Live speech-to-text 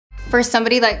For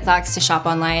somebody that likes to shop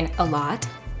online a lot,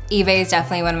 eBay is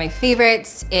definitely one of my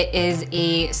favorites. It is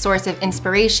a source of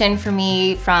inspiration for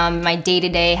me from my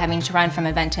day-to-day having to run from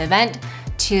event to event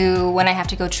to when I have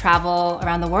to go travel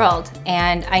around the world.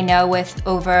 And I know with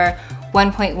over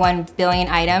 1.1 billion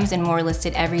items and more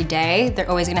listed every day, they're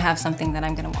always gonna have something that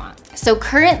I'm gonna want. So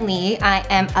currently I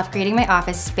am upgrading my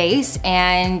office space,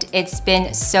 and it's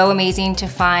been so amazing to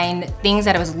find things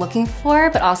that I was looking for,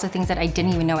 but also things that I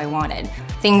didn't even know I wanted.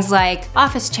 Things like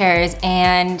office chairs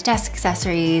and desk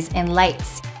accessories and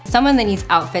lights. Someone that needs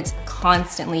outfits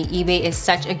constantly, eBay is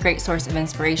such a great source of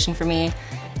inspiration for me.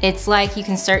 It's like you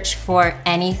can search for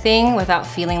anything without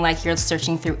feeling like you're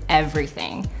searching through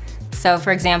everything. So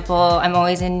for example, I'm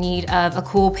always in need of a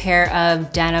cool pair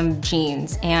of denim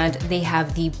jeans, and they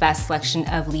have the best selection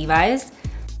of Levi's.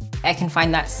 I can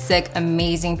find that sick,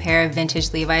 amazing pair of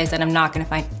vintage Levi's that I'm not gonna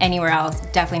find anywhere else,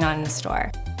 definitely not in a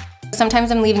store.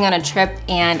 Sometimes I'm leaving on a trip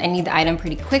and I need the item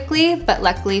pretty quickly, but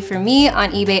luckily for me,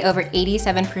 on eBay, over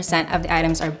 87% of the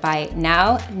items are buy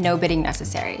now, no bidding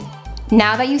necessary.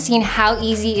 Now that you've seen how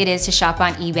easy it is to shop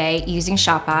on eBay using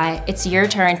ShopBuy, it's your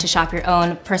turn to shop your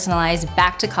own personalized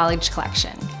back to college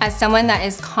collection. As someone that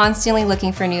is constantly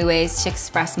looking for new ways to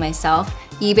express myself,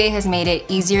 eBay has made it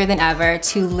easier than ever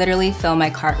to literally fill my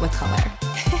cart with color.